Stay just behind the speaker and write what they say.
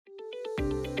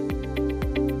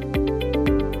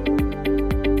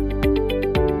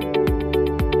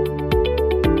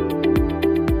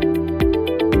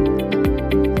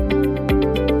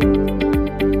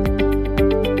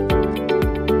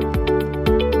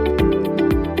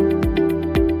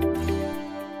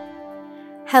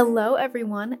Hello,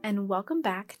 everyone, and welcome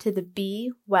back to the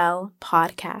Be Well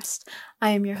podcast. I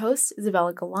am your host,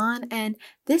 Isabella Galan, and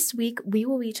this week we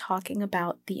will be talking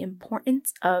about the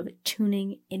importance of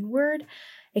tuning inward,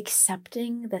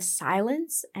 accepting the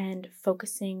silence, and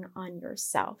focusing on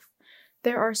yourself.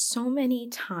 There are so many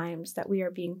times that we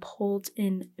are being pulled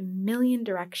in a million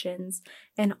directions,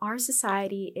 and our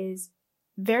society is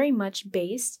very much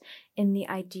based in the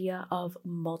idea of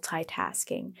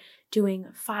multitasking, doing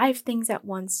 5 things at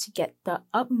once to get the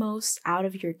utmost out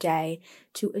of your day,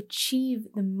 to achieve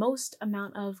the most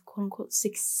amount of quote unquote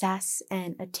success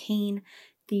and attain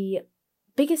the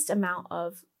biggest amount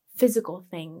of physical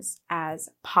things as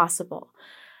possible.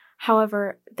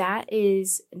 However, that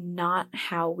is not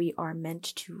how we are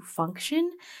meant to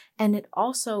function, and it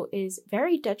also is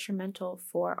very detrimental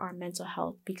for our mental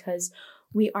health because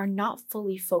we are not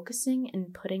fully focusing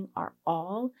and putting our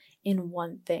all in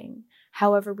one thing.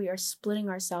 However, we are splitting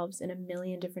ourselves in a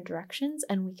million different directions,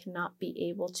 and we cannot be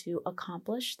able to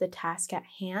accomplish the task at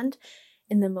hand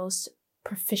in the most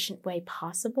proficient way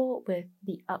possible with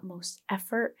the utmost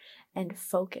effort and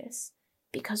focus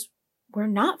because we're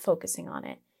not focusing on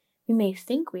it. We may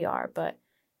think we are, but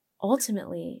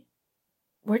ultimately,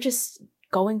 we're just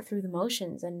going through the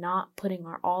motions and not putting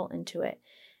our all into it.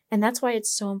 And that's why it's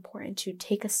so important to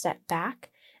take a step back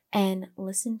and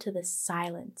listen to the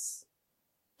silence.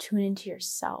 Tune into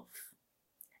yourself.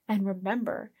 And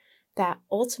remember that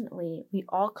ultimately, we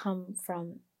all come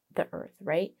from the earth,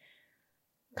 right?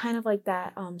 Kind of like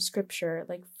that scripture,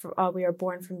 like we are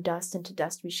born from dust and to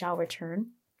dust we shall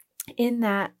return. In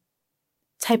that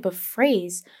type of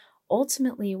phrase,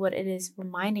 ultimately what it is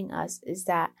reminding us is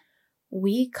that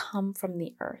we come from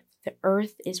the earth. The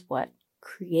earth is what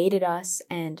created us,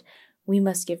 and we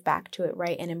must give back to it,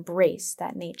 right? And embrace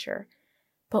that nature.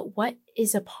 But what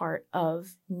is a part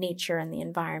of nature and the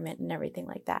environment and everything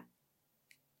like that?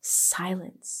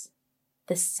 Silence.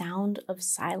 The sound of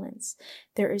silence.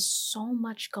 There is so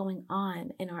much going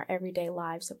on in our everyday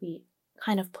lives that we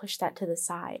kind of push that to the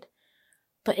side.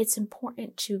 But it's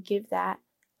important to give that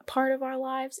part of our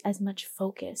lives as much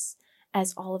focus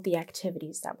as all of the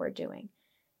activities that we're doing.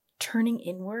 Turning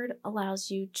inward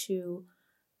allows you to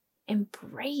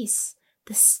embrace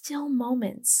the still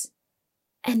moments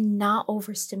and not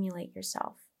overstimulate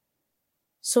yourself.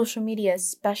 Social media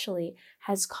especially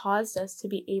has caused us to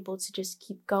be able to just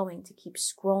keep going, to keep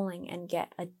scrolling and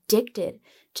get addicted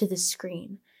to the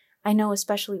screen. I know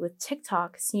especially with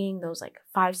TikTok, seeing those like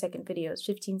 5-second videos,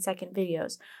 15-second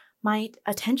videos, my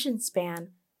attention span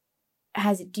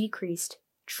has decreased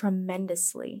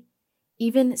tremendously.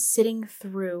 Even sitting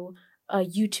through a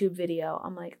YouTube video,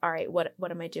 I'm like, all right, what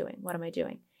am I doing? What am I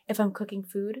doing? If I'm cooking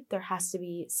food, there has to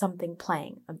be something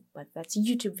playing, whether that's a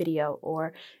YouTube video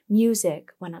or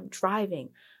music. When I'm driving,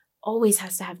 always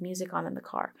has to have music on in the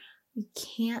car. You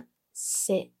can't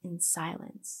sit in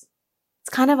silence.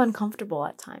 It's kind of uncomfortable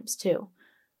at times too.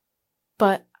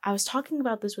 But I was talking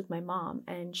about this with my mom,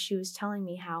 and she was telling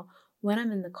me how when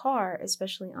I'm in the car,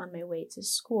 especially on my way to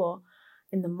school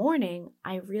in the morning,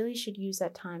 I really should use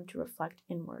that time to reflect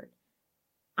inward.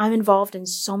 I'm involved in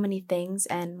so many things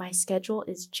and my schedule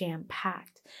is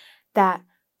jam-packed that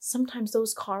sometimes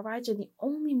those car rides are the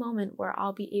only moment where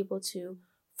I'll be able to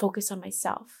focus on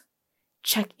myself,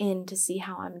 check in to see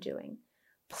how I'm doing,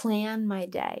 plan my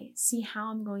day, see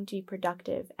how I'm going to be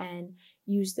productive and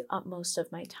use the utmost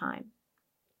of my time.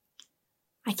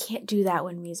 I can't do that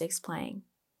when music's playing.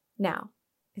 Now,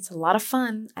 it's a lot of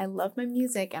fun. I love my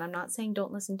music, and I'm not saying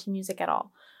don't listen to music at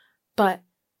all. But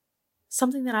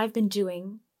something that I've been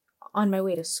doing on my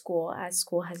way to school, as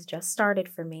school has just started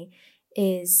for me,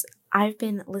 is I've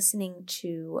been listening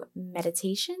to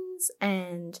meditations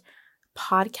and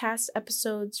podcast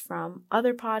episodes from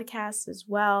other podcasts as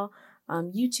well,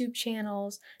 YouTube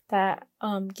channels that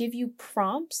give you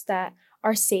prompts that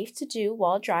are safe to do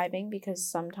while driving, because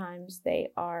sometimes they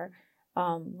are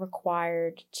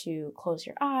required to close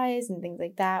your eyes and things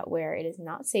like that, where it is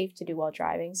not safe to do while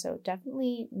driving. So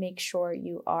definitely make sure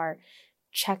you are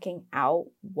checking out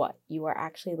what you are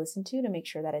actually listening to make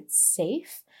sure that it's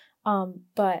safe.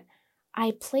 But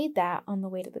I played that on the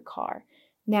way to the car.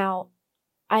 Now,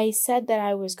 I said that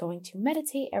I was going to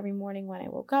meditate every morning when I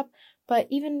woke up, but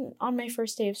even on my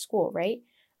first day of school, right?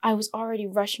 I was already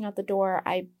rushing out the door.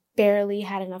 I barely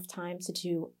had enough time to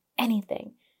do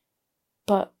anything.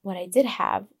 But what I did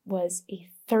have was a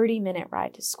 30-minute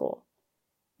ride to school.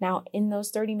 Now, in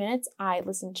those 30 minutes, I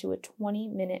listened to a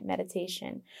 20-minute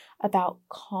meditation about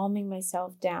calming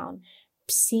myself down,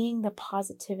 seeing the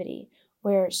positivity,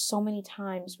 where so many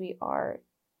times we are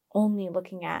only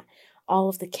looking at all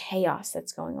of the chaos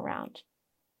that's going around.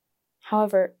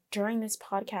 However, during this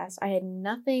podcast, I had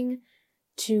nothing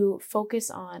to focus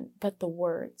on but the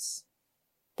words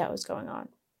that was going on.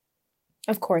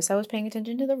 Of course, I was paying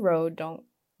attention to the road. Don't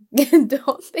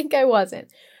think I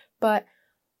wasn't. But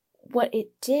what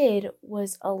it did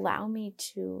was allow me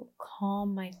to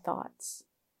calm my thoughts,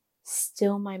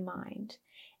 still my mind,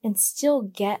 and still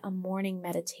get a morning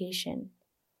meditation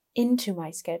into my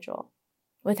schedule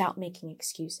without making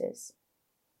excuses.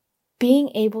 Being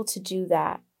able to do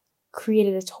that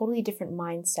created a totally different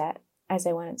mindset as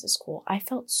I went into school. I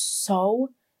felt so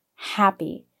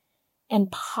happy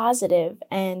and positive,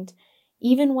 and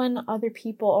even when other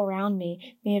people around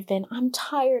me may have been, I'm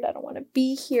tired, I don't want to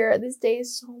be here, this day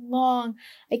is so long,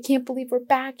 I can't believe we're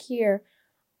back here,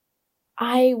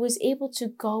 I was able to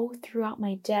go throughout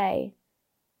my day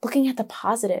looking at the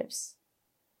positives.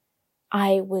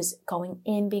 I was going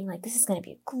in being like, this is going to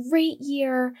be a great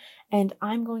year and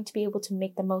I'm going to be able to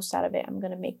make the most out of it. I'm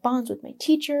going to make bonds with my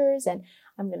teachers and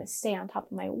I'm going to stay on top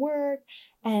of my work.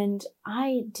 And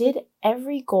I did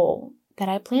every goal that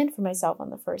I planned for myself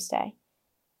on the first day.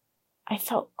 I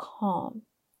felt calm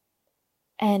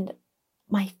and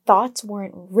my thoughts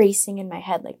weren't racing in my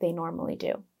head like they normally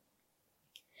do.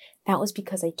 That was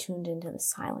because I tuned into the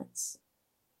silence.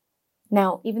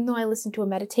 Now, even though I listened to a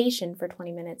meditation for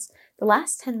 20 minutes, the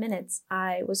last 10 minutes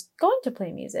I was going to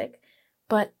play music,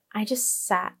 but I just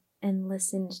sat and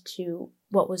listened to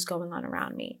what was going on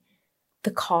around me.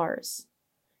 The cars,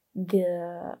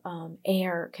 the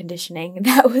air conditioning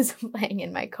that was playing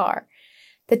in my car,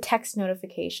 the text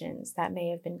notifications that may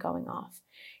have been going off.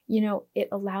 It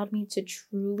allowed me to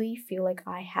truly feel like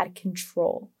I had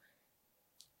control.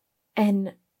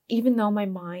 And even though my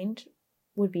mind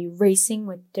would be racing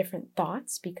with different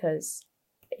thoughts because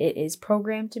it is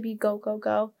programmed to be go, go,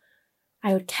 go,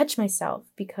 I would catch myself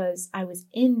because I was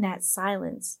in that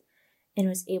silence and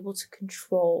was able to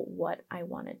control what I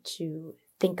wanted to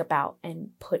think about and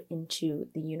put into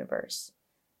the universe.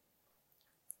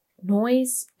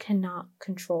 Noise cannot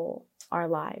control our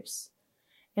lives,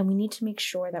 and we need to make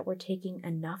sure that we're taking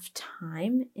enough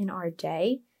time in our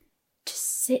day to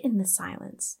sit in the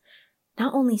silence.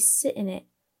 Not only sit in it,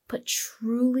 but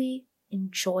truly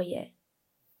enjoy it,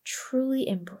 truly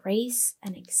embrace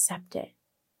and accept it.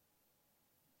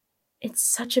 It's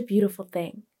such a beautiful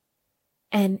thing,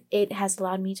 and it has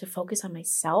allowed me to focus on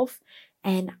myself,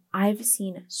 and I've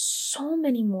seen so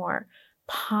many more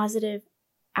positive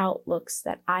outlooks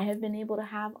that I have been able to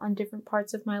have on different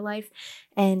parts of my life,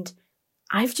 and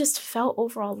I've just felt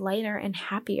overall lighter and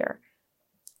happier.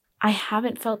 I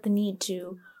haven't felt the need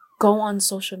to go on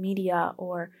social media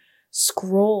or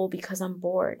scroll because I'm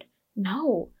bored.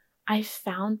 No, I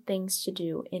found things to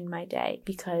do in my day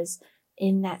because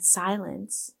in that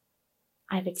silence,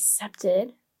 I've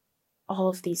accepted all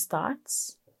of these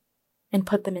thoughts and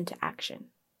put them into action,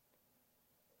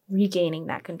 regaining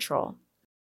that control.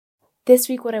 This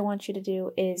week, what I want you to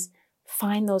do is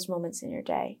find those moments in your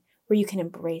day where you can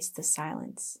embrace the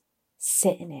silence,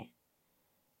 sit in it.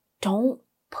 Don't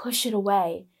push it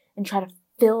away and try to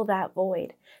fill that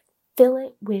void. Fill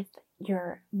it with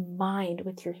your mind,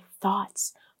 with your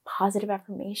thoughts, positive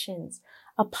affirmations,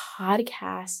 a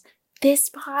podcast. This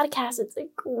podcast, it's a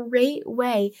great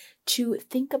way to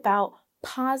think about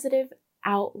positive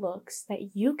outlooks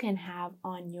that you can have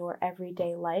on your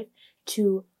everyday life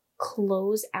to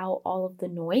close out all of the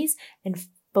noise and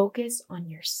focus on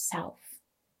yourself.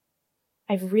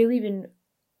 I've really been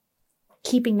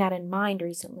keeping that in mind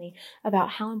recently about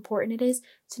how important it is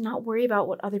to not worry about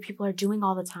what other people are doing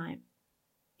all the time.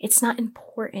 It's not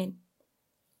important.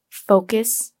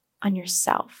 Focus on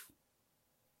yourself.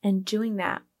 And doing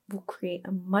that will create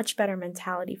a much better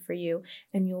mentality for you,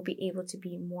 and you'll be able to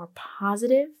be more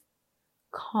positive,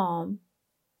 calm,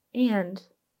 and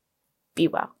be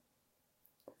well.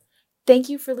 Thank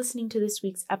you for listening to this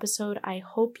week's episode. I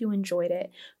hope you enjoyed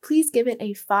it. Please give it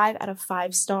a 5 out of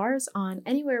 5 stars on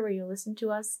anywhere where you listen to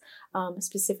us.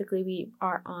 Specifically, we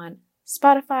are on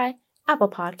Spotify, Apple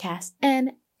Podcasts,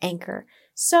 and Anchor.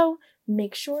 So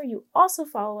make sure you also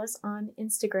follow us on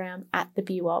Instagram at the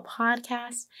Be Well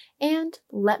Podcast, and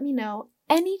let me know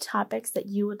any topics that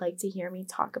you would like to hear me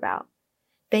talk about.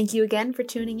 Thank you again for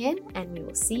tuning in, and we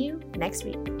will see you next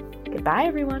week. Goodbye,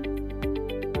 everyone.